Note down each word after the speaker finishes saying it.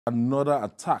Another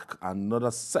attack, another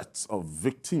set of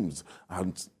victims,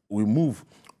 and we move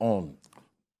on.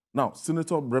 Now,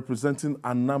 Senator representing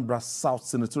Anambra South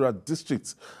Senatorial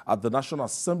District at the National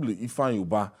Assembly, Ifeanyi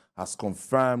Ubah, has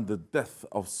confirmed the death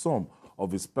of some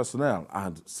of his personnel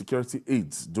and security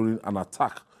aides during an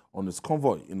attack on his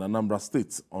convoy in Anambra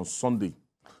State on Sunday.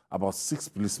 About 6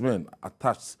 policemen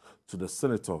attached to the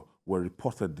senator were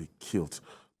reportedly killed.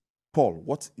 Paul,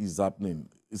 what is happening?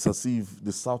 It's as if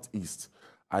the Southeast,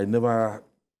 I never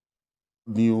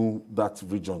knew that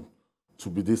region to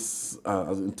be this,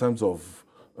 in terms of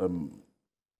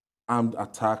armed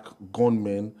attack,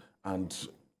 gunmen, and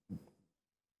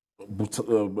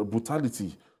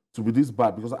brutality, to be this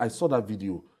bad, because I saw that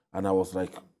video and I was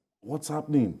like, what's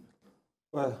happening?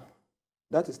 Well,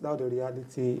 that is now the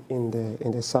reality in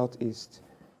the Southeast.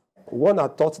 One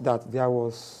had thought that there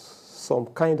was some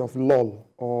kind of lull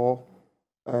or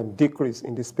decrease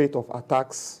in the spate of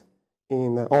attacks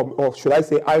in, or should I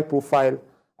say high-profile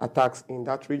attacks in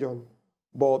that region.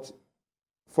 But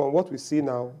from what we see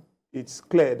now, it's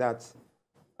clear that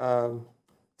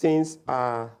things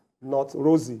are not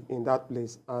rosy in that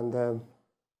place. And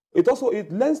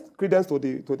it lends credence to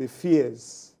the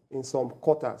fears in some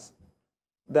quarters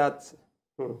that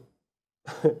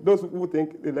those who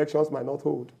think the elections might not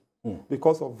hold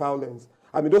because of violence.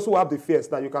 I mean, those who have the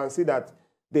fears, now you can see that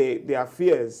their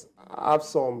fears have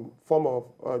some form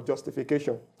of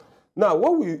justification. Now,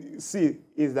 what we see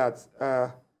is that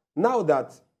now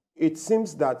that it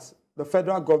seems that the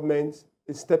federal government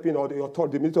is stepping up,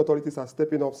 the military authorities are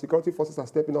stepping up, security forces are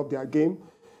stepping up their game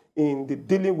in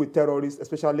dealing with terrorists,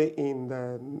 especially in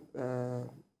the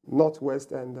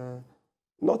northwest and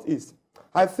northeast.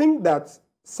 I think that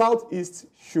Southeast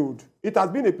it has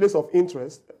been a place of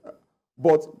interest,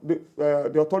 but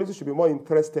the authorities should be more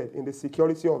interested in the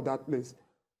security of that place.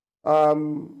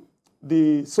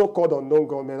 The so-called unknown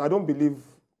gunmen, I don't believe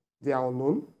they are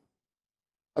unknown.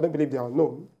 I don't believe they are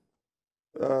unknown,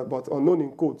 but unknown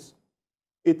in quotes.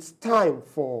 It's time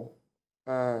for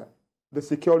the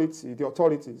security, the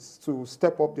authorities, to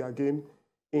step up their game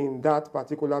in that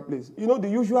particular place. You know, the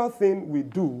usual thing we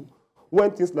do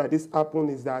when things like this happen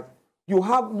is that you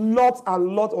have lots and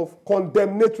lots of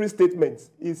condemnatory statements.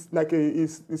 It's like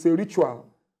it's a ritual,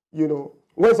 you know.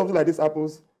 When something like this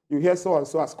happens, you hear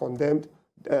so-and-so has condemned,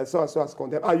 so-and-so has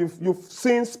condemned, and you've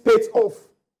seen spate of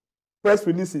press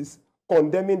releases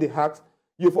condemning the act.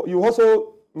 You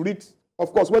also read,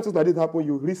 of course, when things like this happen,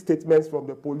 you read statements from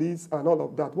the police and all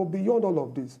of that. But beyond all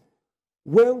of this,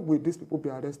 when will these people be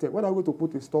arrested? When are we going to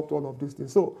put a stop to all of these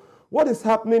things? So what is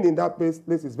happening in that place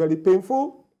is very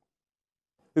painful.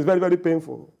 It's very, very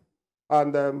painful.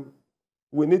 And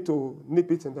we need to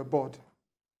nip it in the bud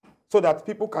so that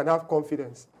people can have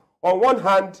confidence. On one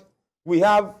hand, we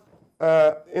have,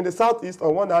 in the Southeast,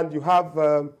 on one hand, you have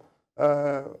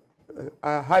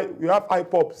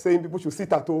IPOP saying people should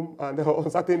sit at home and on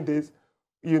certain days,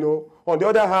 you know. On the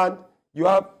other hand, you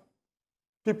have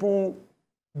people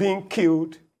being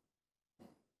killed.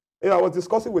 You know, I was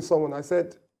discussing with someone, I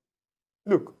said,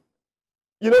 look,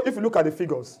 you know, if you look at the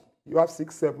figures, you have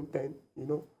 6, 7, 10, you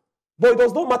know. But it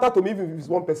does not matter to me if it's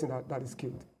one person that is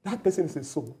killed. That person is a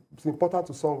soul. It's important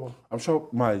to someone. I'm sure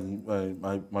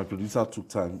my producer took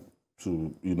time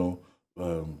to, you know,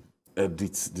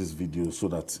 edit this video so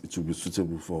that it will be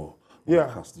suitable for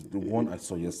broadcast. The one I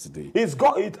saw yesterday. It's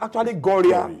actually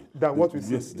gorier than what we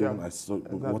see. Yes, the one I saw,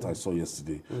 exactly. What I saw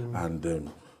yesterday.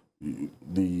 And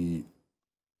the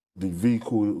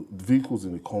vehicles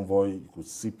in the convoy, you could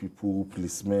see people,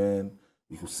 policemen,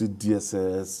 you could see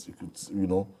DSS, you could, you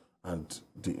know, and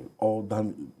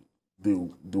they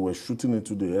were shooting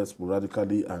into the air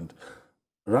sporadically and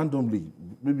randomly,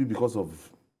 maybe because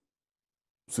of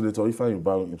Senator Ifeanyi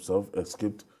Ubah himself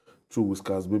escaped through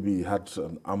whiskers. Maybe he had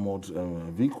an armored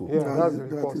vehicle. Yeah, that's the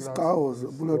report. His car was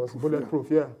bulletproof. Bulletproof,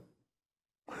 yeah.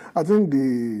 I think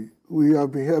we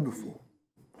have been here before,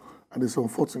 and it's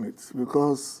unfortunate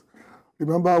because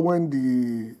remember when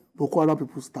the Boko Haram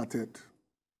people started,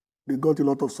 they got a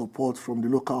lot of support from the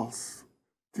locals,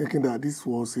 thinking that this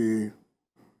was a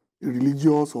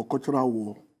religious or cultural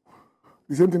war.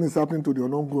 The same thing is happening to the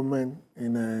unknown gunmen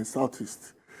in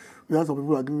Southeast. We have some people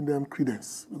who are giving them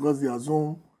credence because they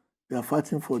assume they are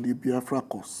fighting for the Biafra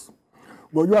cause.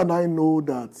 But you and I know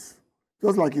that,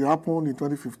 just like it happened in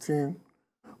 2015,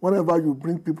 whenever you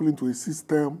bring people into a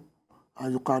system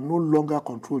and you can no longer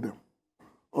control them,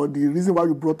 or the reason why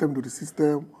you brought them to the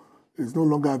system is no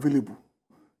longer available,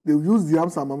 they will use the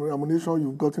arms and ammunition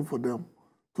you've gotten for them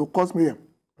to cause mayhem.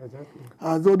 Exactly.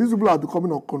 And so these people are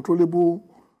becoming uncontrollable.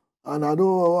 And I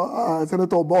know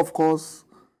Senator Ubah, of course,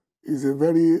 is a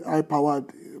very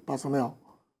high-powered personnel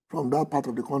from that part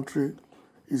of the country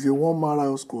is a one-man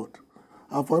riot squad.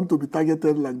 And for him to be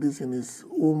targeted like this in his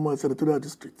home senatorial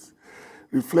district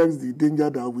reflects the danger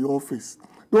that we all face.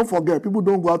 Don't forget, people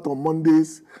don't go out on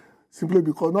Mondays simply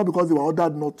because, not because they were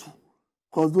ordered not to,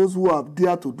 because those who have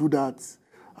dared to do that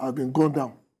have been gunned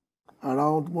down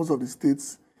around most of the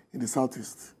states in the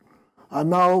southeast. And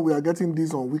now we are getting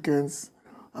this on weekends,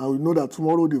 and we know that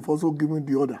tomorrow they've also given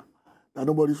the order that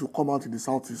nobody should come out in the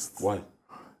southeast. Why?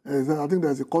 I think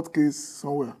there's a court case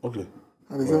somewhere. Okay.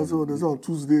 And they say on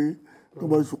Tuesday,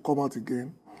 nobody should come out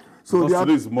again. So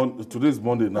today's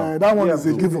Monday now. That one is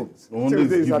a given. Monday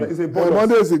is a bonus.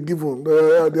 Monday is a given.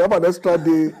 They have an extra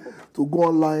day to go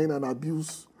online and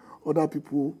abuse other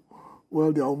people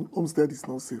while their homestead is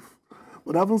not safe.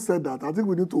 But having said that, I think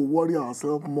we need to worry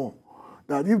ourselves more.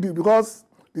 That because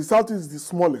the South is the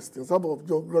smallest in terms of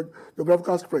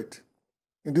geographical spread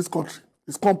in this country,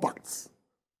 it's compact.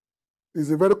 It's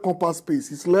a very compact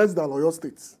space. It's less than Oyo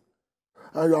State.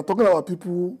 And you are talking about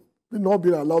people not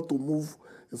being allowed to move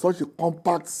in such a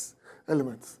compact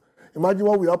element. Imagine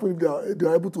what will happen if they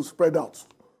are able to spread out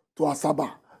to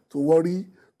Asaba, to Warri,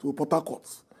 to Port Harcourt.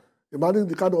 Imagine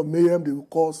the kind of mayhem they will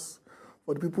cause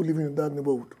for the people living in that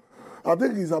neighborhood. I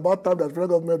think it's about time that the federal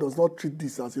government does not treat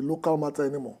this as a local matter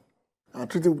anymore and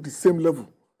treat it with the same level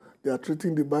they are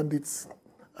treating the bandits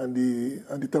and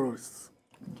the terrorists.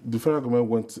 The federal government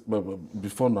went,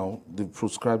 before now, they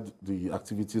proscribed the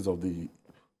activities of the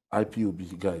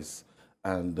IPOB guys.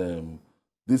 And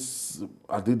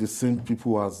are they the same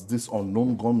people as this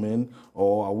unknown gunmen,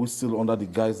 or are we still under the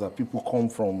guise that people come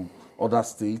from other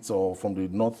states or from the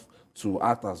north to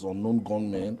act as unknown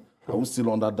gunmen? Are we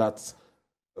still under that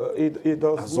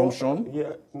assumption?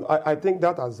 I think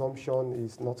that assumption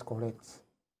is not correct.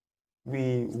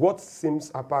 What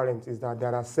seems apparent is that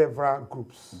there are several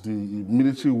groups. The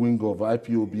military wing of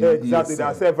IPOB. Exactly, there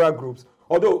are several groups.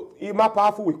 Although Ima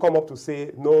Powerful will come up to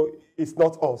say, no, it's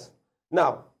not us.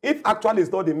 Now, if actually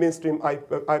it's not the mainstream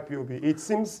IPOB, it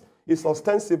seems it's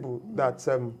ostensible that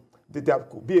there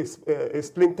could be a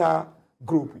splinter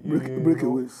group.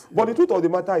 Breakaways. But the truth of the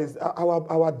matter is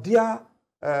our dear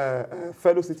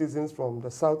fellow citizens from the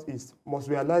southeast must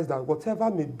realize that whatever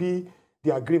may be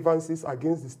their grievances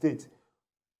against the state,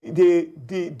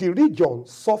 the region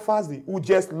suffers the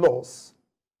hugest loss,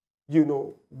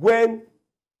 when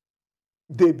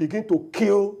they begin to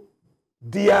kill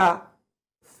their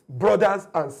brothers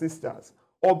and sisters,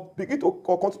 or begin to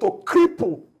continue to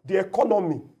cripple the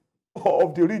economy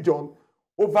of the region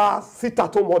over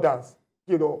sit-at-home orders,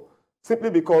 simply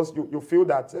because you feel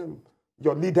that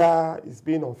your leader is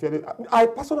being unfairly. I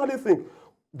personally think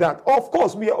that, of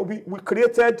course, we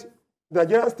created the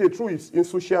Nigerian state through its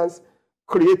insouciance,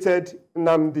 created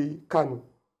Nnamdi Kanu.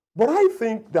 But I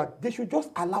think that they should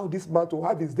just allow this man to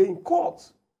have his day in court.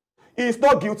 He is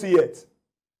not guilty yet.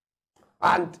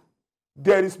 And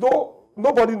there is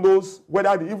nobody knows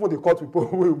whether even the court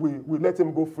will let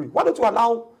him go free. Why don't you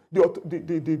allow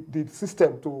the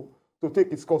system to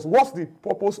take its course? What's the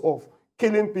purpose of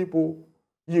killing people,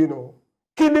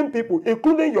 killing people,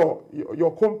 including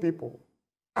your home people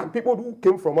and people who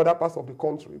came from other parts of the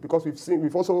country? Because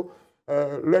we've also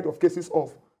read of cases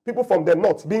of people from the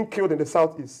north being killed in the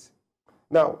southeast.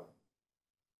 Now,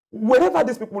 wherever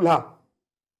these people are,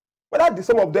 whether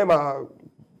some of them are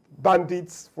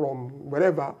bandits from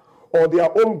wherever, or they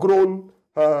are homegrown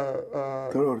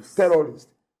terrorists,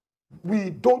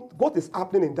 what is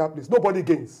happening in that place? Nobody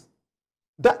gains.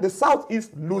 That the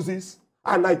southeast loses,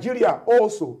 and Nigeria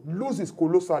also loses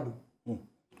colossally.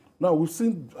 Now I've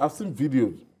seen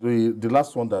videos. The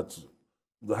last one that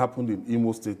happened in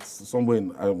Imo State, somewhere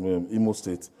in Imo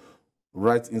State,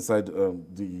 right inside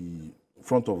the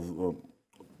front of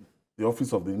the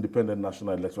office of the Independent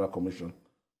National Electoral Commission.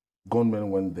 Gunmen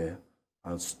went there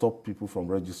and stopped people from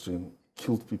registering,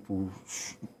 killed people,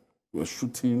 were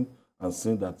shooting and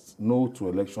saying that no to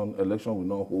election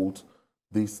will not hold,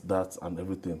 this, that, and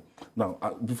everything. Now,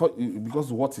 because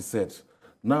of what he said,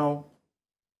 now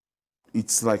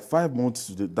it's like 5 months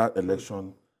to that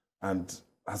election, and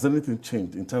has anything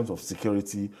changed in terms of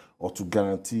security or to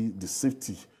guarantee the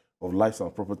safety of lives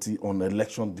and property on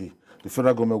election day? The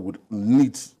federal government would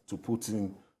need to put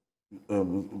in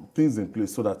things in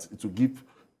place so that it will give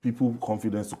people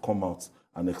confidence to come out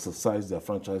and exercise their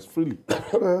franchise freely.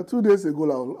 2 days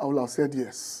ago, I would have said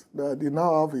yes. That they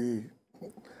now have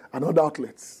another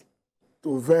outlet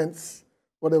to vent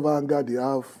whatever anger they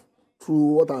have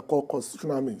through what I call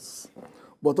constitutional means.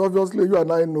 But obviously, you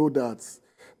and I know that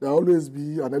there will always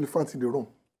be an elephant in the room.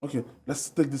 Okay, let's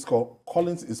take this call.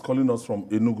 Collins is calling us from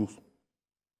Enugu.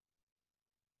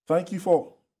 Thank you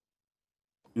for...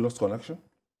 You lost connection?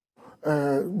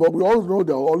 But we all know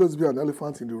there will always be an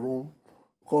elephant in the room,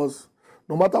 because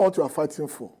no matter what you are fighting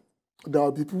for, there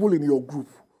will be people in your group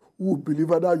who will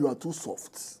believe either you are too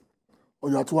soft or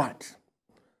you are too hard.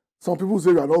 Some people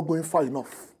say you are not going far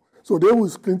enough. So they will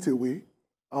sprint away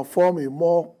and form a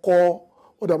more core,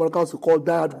 what the Americans will call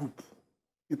diehard group.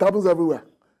 It happens everywhere.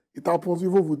 It happens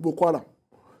even with Boko Haram.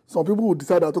 Some people will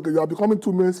decide that, okay, you are becoming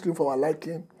too mainstream for our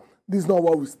liking. This is not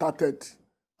what we started.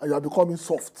 And you are becoming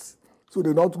soft. So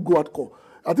they don't go at core.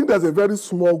 I think there's a very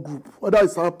small group, whether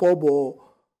it's IPOB or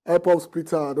IPOB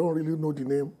splitter, I don't really know the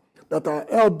name, that are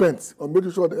hell-bent on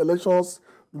making sure the elections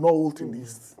do not hold in the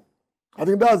East. I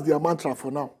think that's their mantra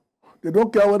for now. They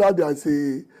don't care whether there is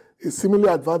a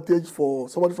similar advantage for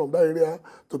somebody from that area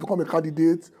to become a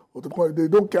candidate or to become, they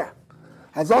don't care.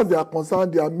 As far as they are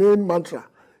concerned, their main mantra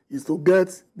is to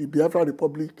get the Biafra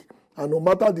Republic, and no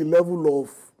matter the level of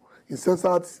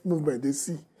incessant movement they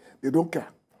see, they don't care.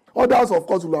 Others, of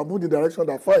course, will have moved in the direction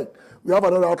that, fine, we have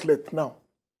another outlet now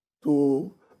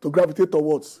to gravitate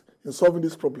towards in solving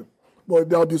this problem. But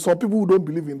there will be some people who don't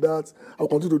believe in that and will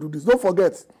continue to do this. Don't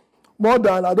forget, more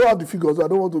than, I don't have the figures, I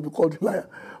don't want to be called a liar,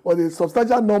 but a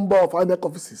substantial number of INEC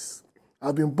offices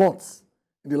have been burnt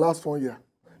in the last 1 year.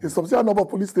 A substantial number of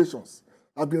police stations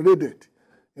have been raided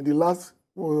in the last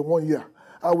 1 year.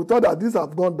 And we thought that these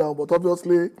have gone down, but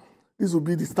obviously this will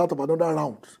be the start of another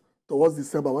round towards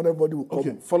December when everybody will come.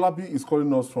 Okay, Falabi is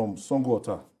calling us from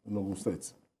Songota in Ogun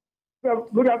State. Well,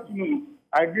 good afternoon.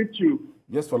 I greet you.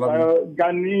 Yes, Falabi.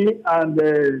 Gani and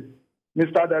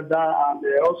Mr. Dada and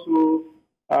also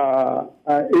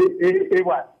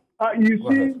AY. You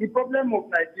see, the problem of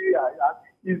Nigeria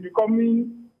is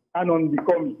becoming an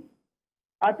unbecoming.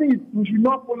 I think we should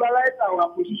not polarize our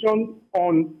position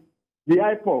on the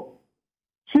IPOB.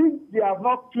 Since they have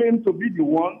not claimed to be the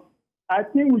one, I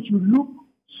think we should look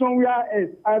somewhere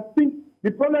else. I think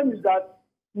the problem is that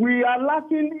we are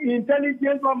lacking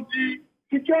intelligence from the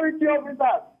security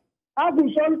officers. How could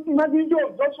imagine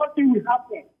just something will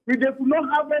happen? They could not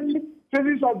have any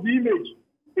traces of the image.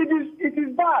 It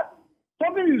is bad.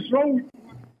 Something is wrong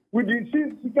with the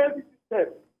security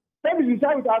system. That is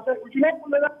inside with ourselves. We should not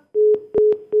polarize.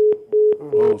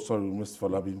 Oh, sorry, Mr.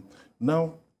 Falabi.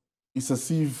 Now, it's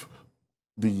as if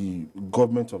the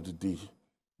government of the day,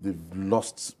 they've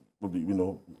lost,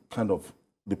 kind of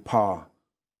the power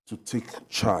to take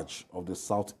charge of the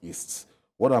Southeast.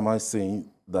 What am I saying?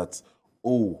 That,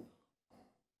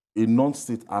 a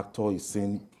non-state actor is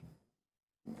saying,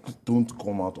 don't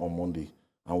come out on Monday.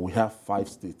 And we have 5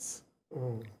 states.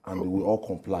 And they will all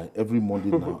comply every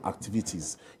Monday now.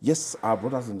 Activities. Yes, our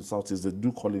brothers in the Southeast, they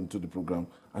do call into the program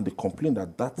and they complain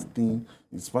that thing,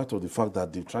 in spite of the fact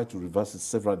that they tried to reverse it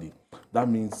severally, that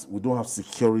means we don't have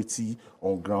security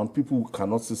on ground. People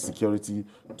cannot see security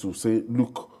to say,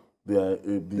 look, their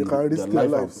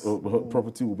life and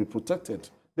property will be protected.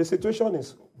 The situation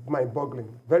is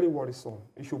mind-boggling, very worrisome.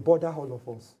 It should bother all of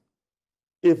us.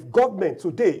 If government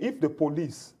today, if the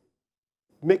police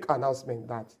make announcement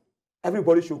that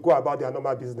everybody should go about their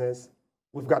normal business,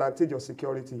 we've guaranteed your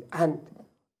security, and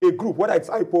a group, whether it's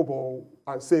IPOB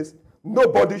and says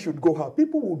nobody should go out,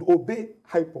 people would obey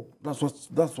IPOB. That's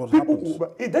what happens.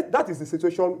 That is the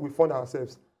situation we find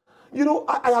ourselves.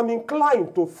 I am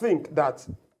inclined to think that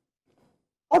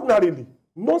ordinarily,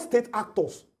 non-state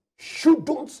actors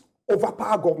shouldn't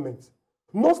overpower government.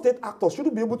 Non-state actors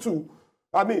shouldn't be able to,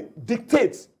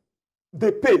 dictate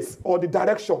the pace or the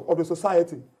direction of the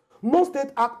society.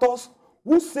 Non-state actors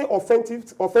who say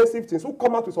offensive things, who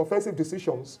come out with offensive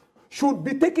decisions, should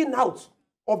be taken out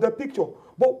of the picture.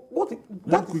 But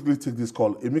let me quickly take this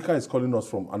call. Emeka is calling us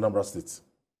from Anambra State.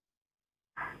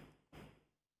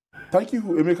 Thank you,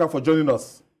 Emeka, for joining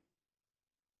us.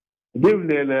 Good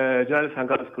evening, journalist and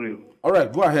Gas crew. All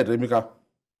right, go ahead, Emeka.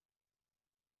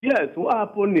 Yes, what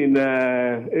happened in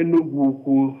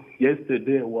Enugu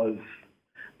yesterday was,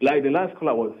 like the last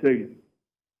caller was saying,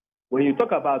 when you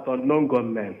talk about unknown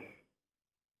gunmen,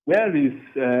 where is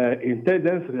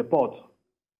intelligence report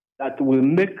that will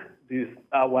make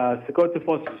our security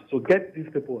forces to get these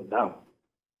people down?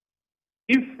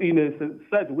 If in a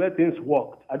society where things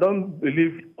work, I don't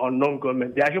believe unknown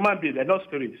gunmen. They are human beings, they're not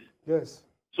spirits. Yes.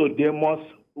 So they must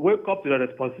wake up to their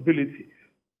responsibility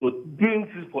to bring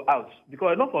people out.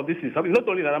 Because enough of this is happening, not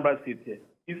only in Anambra State here,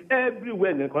 it's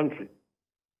everywhere in the country.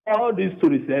 All these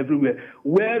stories are everywhere.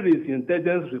 Where is the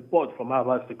intelligence report from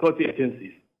our security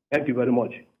agencies? Thank you very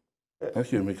much.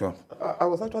 Thank you, Emeka. I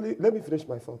was actually, let me finish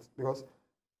my thoughts, because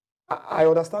I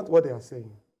understand what they are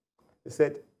saying. They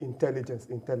said intelligence.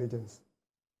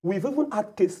 We've even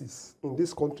had cases in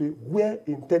this country where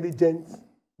intelligence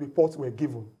reports were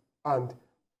given and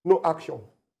no action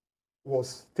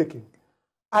was taken.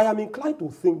 I am inclined to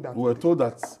think that... We were told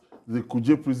that the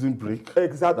Kuje prison break,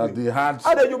 exactly, that they had...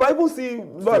 And then you might even see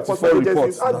law enforcement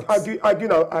agencies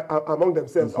arguing among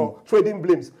themselves or trading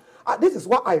blames. This is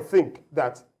what I think,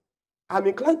 that I'm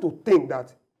inclined to think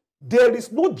that there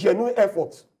is no genuine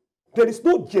effort. There is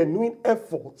no genuine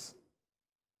effort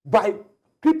by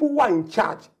people who are in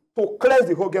charge to cleanse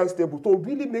the Hogan stable, to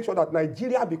really make sure that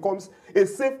Nigeria becomes a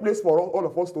safe place for all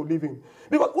of us to live in.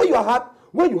 Because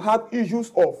when you have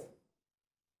issues of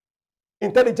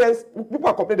intelligence, people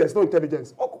are complaining there's no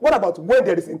intelligence. What about when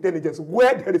there is intelligence?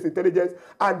 Where there is intelligence,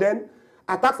 and then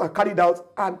attacks are carried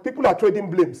out, and people are trading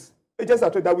blames. Agents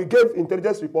are trading that we gave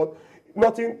intelligence report,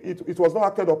 nothing, it was not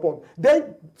acted upon.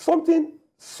 Then something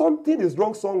is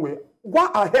wrong somewhere. Why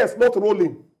are heads not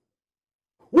rolling?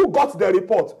 Who got the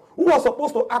report? Who was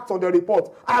supposed to act on the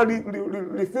report and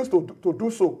refused to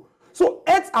do so? So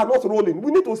heads are not rolling.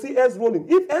 We need to see heads rolling.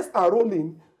 If heads are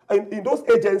rolling in those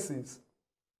agencies,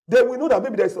 then we know that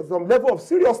maybe there's some level of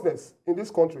seriousness in this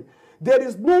country. There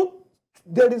is no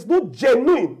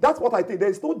genuine, that's what I think, there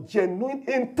is no genuine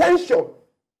intention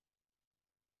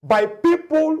by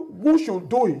people who should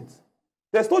do it.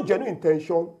 There's no genuine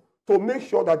intention to make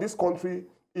sure that this country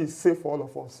is safe for all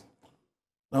of us.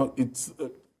 Now, it's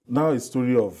now a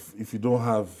story of if you don't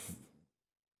have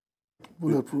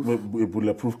a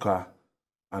bulletproof car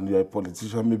and you're a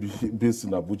politician, maybe based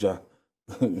in Abuja,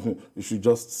 you should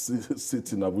just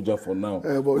sit in Abuja for now.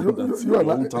 But your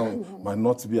hometown might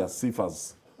not be as safe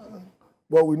as...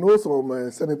 But we know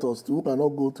some senators too who cannot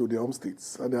go to their home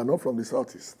states, and they are not from the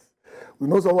southeast. We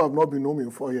know some who have not been home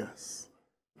in 4 years.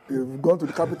 They've gone to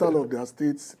the capital of their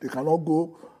states. They cannot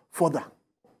go further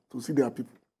to see their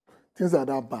people. Things are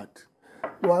that bad.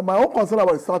 Well, my own concern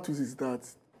about the southeast is that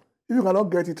if you cannot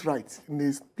get it right in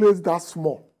a place that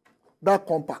small, that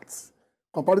compact,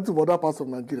 compared to other parts of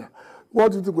Nigeria,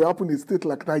 what do you think will happen in a state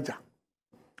like Niger?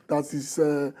 That is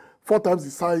 4 times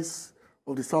the size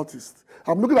of the southeast.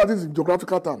 I'm looking at this in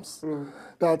geographical terms.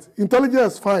 That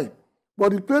intelligence is fine,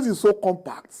 but the place is so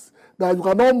compact that you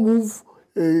cannot move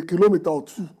a kilometer or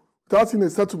 2 without seeing a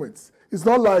settlement. It's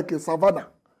not like a savanna.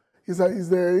 It's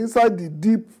inside the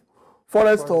deep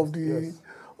forest of the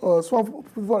swamp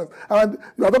forest. And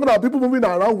you are talking about people moving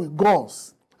around with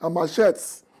guns and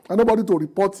machetes and nobody to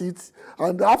report it.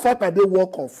 And how far can they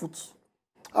walk on foot?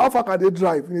 How far can they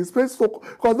drive in a space?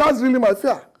 Because that's really my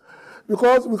fear.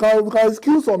 Because we can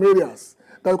excuse some areas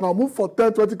that you can move for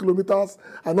 10, 20 kilometers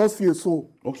and not see a soul.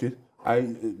 Okay.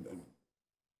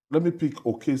 Let me pick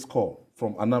Okay's call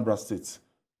from Anambra State.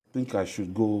 I think I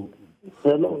should go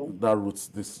that route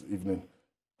this evening.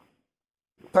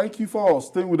 Thank you for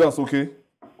staying with us, okay?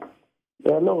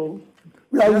 Hello.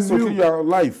 Yes, okay, you are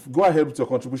live. Go ahead with your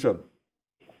contribution.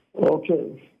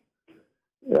 Okay.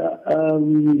 Yeah,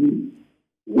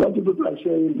 what people are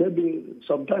saying, maybe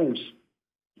sometimes,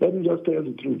 let me just tell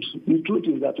the truth. The truth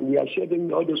is that we are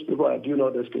shedding all those people are doing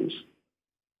all those things.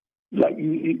 Like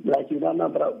in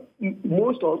Anambra,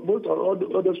 most of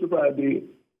all those people are the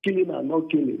killing and not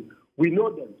killing. We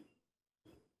know them.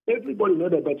 Everybody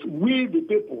knows them, but we, the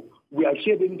people, we are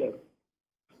shedding them.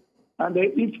 And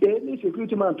if any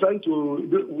security man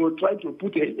will try to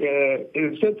put a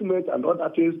sentiment and other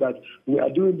things that we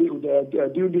are doing this, they are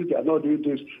doing this, they are not doing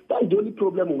this, that's the only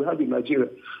problem we have in Nigeria.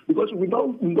 Because we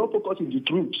don't focus on the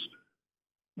truth.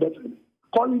 But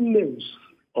calling names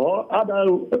or other,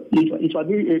 if I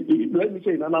do, let me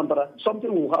say in Anambra,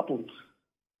 something will happen.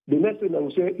 The next thing I will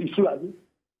say is Ifeanyi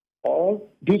or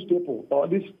these people or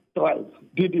this tribe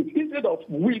did it. Instead of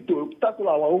we to tackle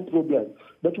our own problem,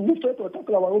 but we try to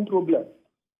tackle our own problem.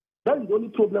 That is the only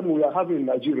problem we are having in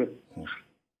Nigeria.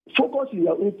 Focus on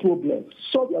your own problem,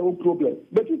 solve your own problem.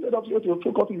 But instead of you to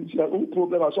focus on your own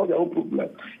problem and solve your own problem,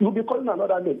 you will be calling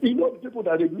another name. You know the people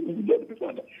that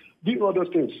do all those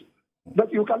things.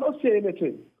 But you cannot say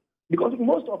anything. Because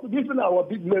most of the people in our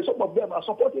big men, some of them are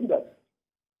supporting them.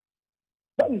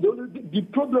 That is the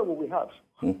problem we have.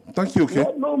 Thank you, okay?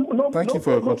 Thank you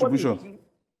for your contribution.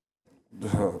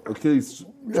 Okay, it's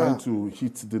trying to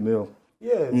hit the nail,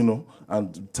 you know,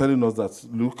 and telling us that,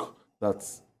 look, that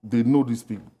they know these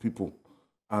people,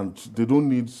 and they don't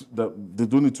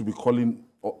need to be calling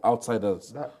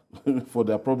outsiders for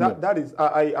their problem. That is,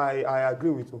 I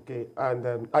agree with, okay,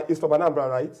 and it's from Anambra,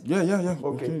 right? Yeah.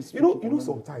 Okay. You know,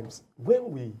 sometimes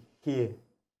when we hear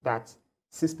that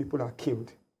 6 people are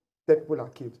killed, 10 people are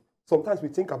killed, sometimes we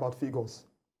think about figures.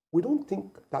 We don't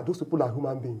think that those people are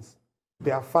human beings.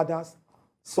 They are fathers,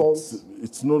 sons.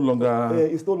 It's no longer.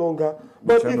 It's no longer.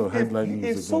 But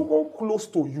if someone close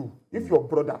to you, if your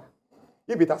brother,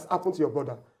 if it has happened to your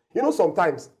brother, you know,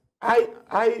 sometimes I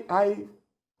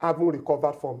haven't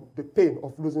recovered from the pain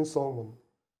of losing someone.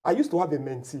 I used to have a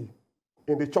mentee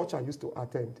in the church I used to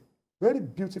attend. Very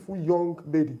beautiful young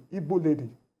lady, Igbo lady,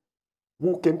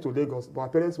 who came to Lagos, but her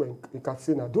parents were in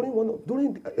Katsina.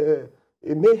 During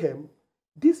a mayhem,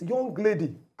 this young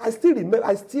lady, I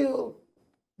still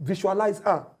visualize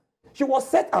her. She was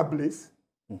set ablaze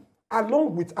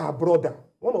along with her brother,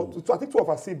 I think two of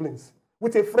her siblings,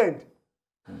 with a friend.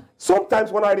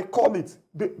 Sometimes when I recall it,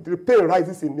 the pain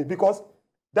rises in me because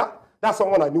that's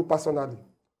someone I knew personally.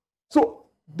 So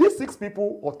these 6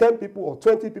 people, or 10 people, or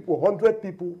 20 people, or 100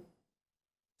 people,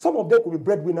 some of them could be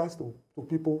breadwinners to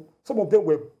people. Some of them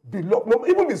were beloved. No,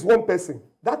 even if it's one person,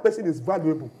 that person is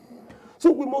valuable.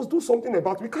 So we must do something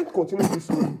about it. We can't continue this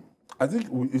way. I think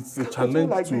it's a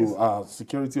challenge to our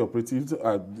security operatives.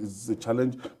 It's a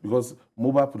challenge because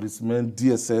mobile policemen,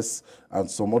 DSS, and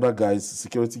some other guys,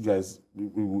 security guys,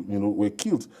 were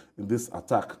killed in this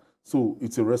attack. So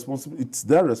it's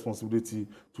their responsibility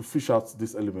to fish out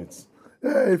these elements.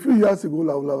 A few years ago,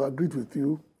 I would have agreed with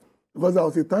you, because there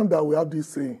was a time that we have this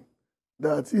saying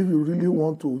that if you really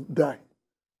want to die,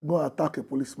 go attack a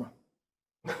policeman.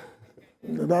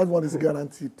 That's what is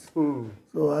guaranteed.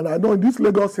 So, and I know in this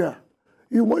Lagos here,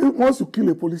 once you kill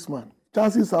a policeman,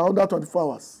 chances are under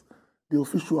 24 hours, they will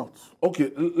fish you out.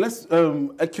 Okay, let's.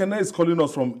 Ekene is calling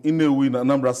us from Inewi in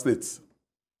Anambra State.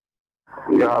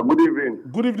 Yeah, good evening.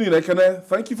 Good evening, Ekene.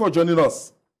 Thank you for joining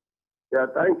us. Yeah,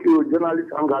 thank you,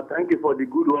 journalist Anga. Thank you for the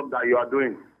good work that you are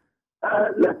doing.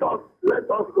 Let us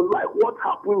like what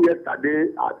happened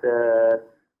yesterday at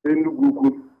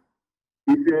Enugu.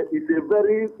 It's a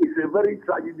very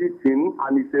tragedy thing,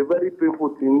 and it's a very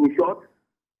painful thing. In short,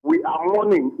 we are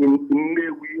mourning in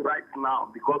Inewi right now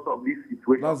because of this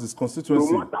situation. That's his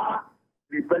constituency. No matter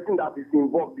the person that is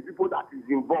involved, the people that is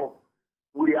involved,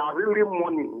 we are really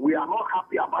mourning. We are not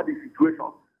happy about the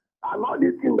situation. And all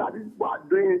the things that these people are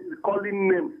doing is calling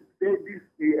names, say this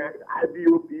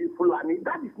IBOP, Fulani.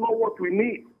 That is not what we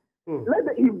need. If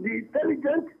the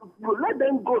intelligent, let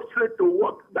them go straight to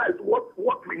what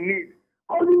we need.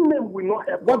 Calling them will not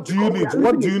help. What do you need?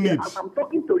 What do you need? As I'm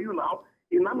talking to you now,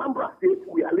 in Anambra State,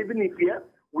 we are living in fear.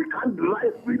 We can't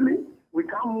drive freely. We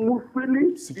can't move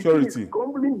freely. Security.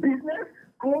 Crumbling business,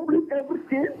 crumbling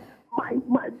everything. I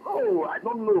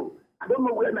don't know. I don't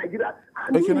know where Nigeria.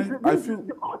 I feel. Imagine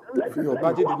the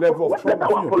level of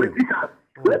trouble.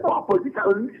 Let our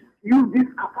politicians use this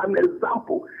as an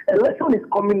example. Election is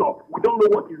coming up. We don't know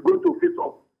what is going to face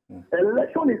us.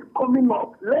 Election is coming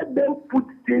up. Let them put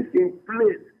things in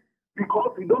place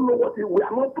because we don't know we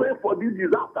are not praying for this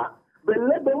disaster. But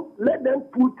let them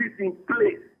put this in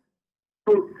place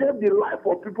to save the life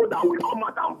of people that will come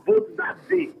out and vote that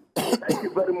day. Thank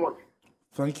you very much.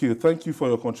 Thank you. Thank you for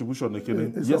your contribution,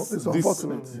 Ekene. Yes, it's this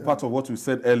part of what we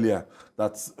said earlier,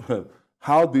 that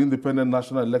how the independent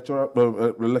national national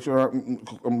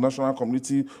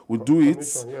committee will do it,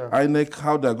 INEC,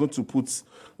 how they're going to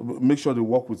make sure they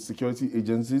work with security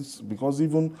agencies, because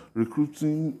even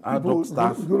recruiting adult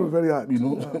staff, very hard.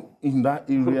 In that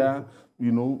area,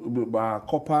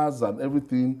 coppers and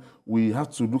everything, we have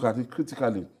to look at it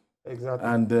critically. Exactly.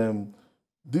 And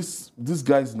these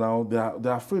guys now,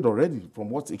 they're afraid already from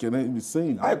what Ekene is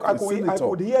saying. I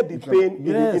could hear the pain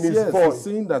in his voice. He's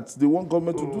saying that they want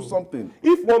government to do something.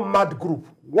 If one mad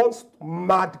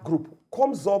group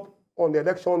comes up on the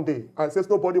election day and says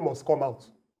nobody must come out,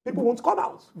 people won't come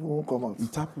out. Won't come out.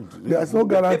 It happened. There's no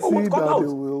guarantee that they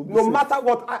will. No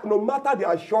matter the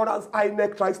assurance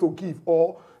INEC tries to give,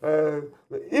 or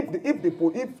if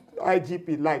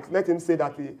IGP likes, let him say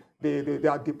that they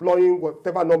are deploying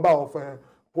whatever number of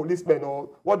policemen, or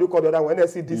what do you call the other one,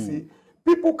 NSCDC.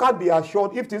 People can't be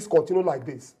assured if things continue like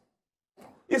this.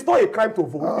 It's not a crime to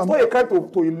vote. It's not a crime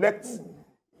to elect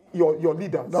your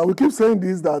leaders. Now we keep saying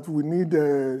this, that we need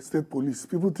state police.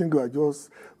 People think we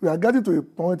are getting to a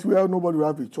point where nobody will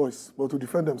have a choice but to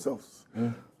defend themselves.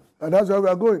 And that's where we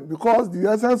are going. Because the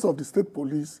essence of the state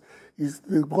police is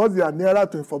because they are nearer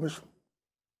to information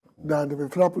than the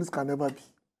federal police can ever be.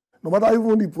 No matter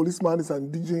even the policeman is an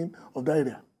indigene of the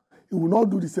area, he will not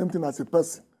do the same thing as a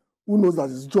person who knows that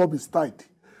his job is tied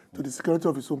to the security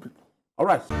of his own people. All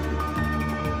right.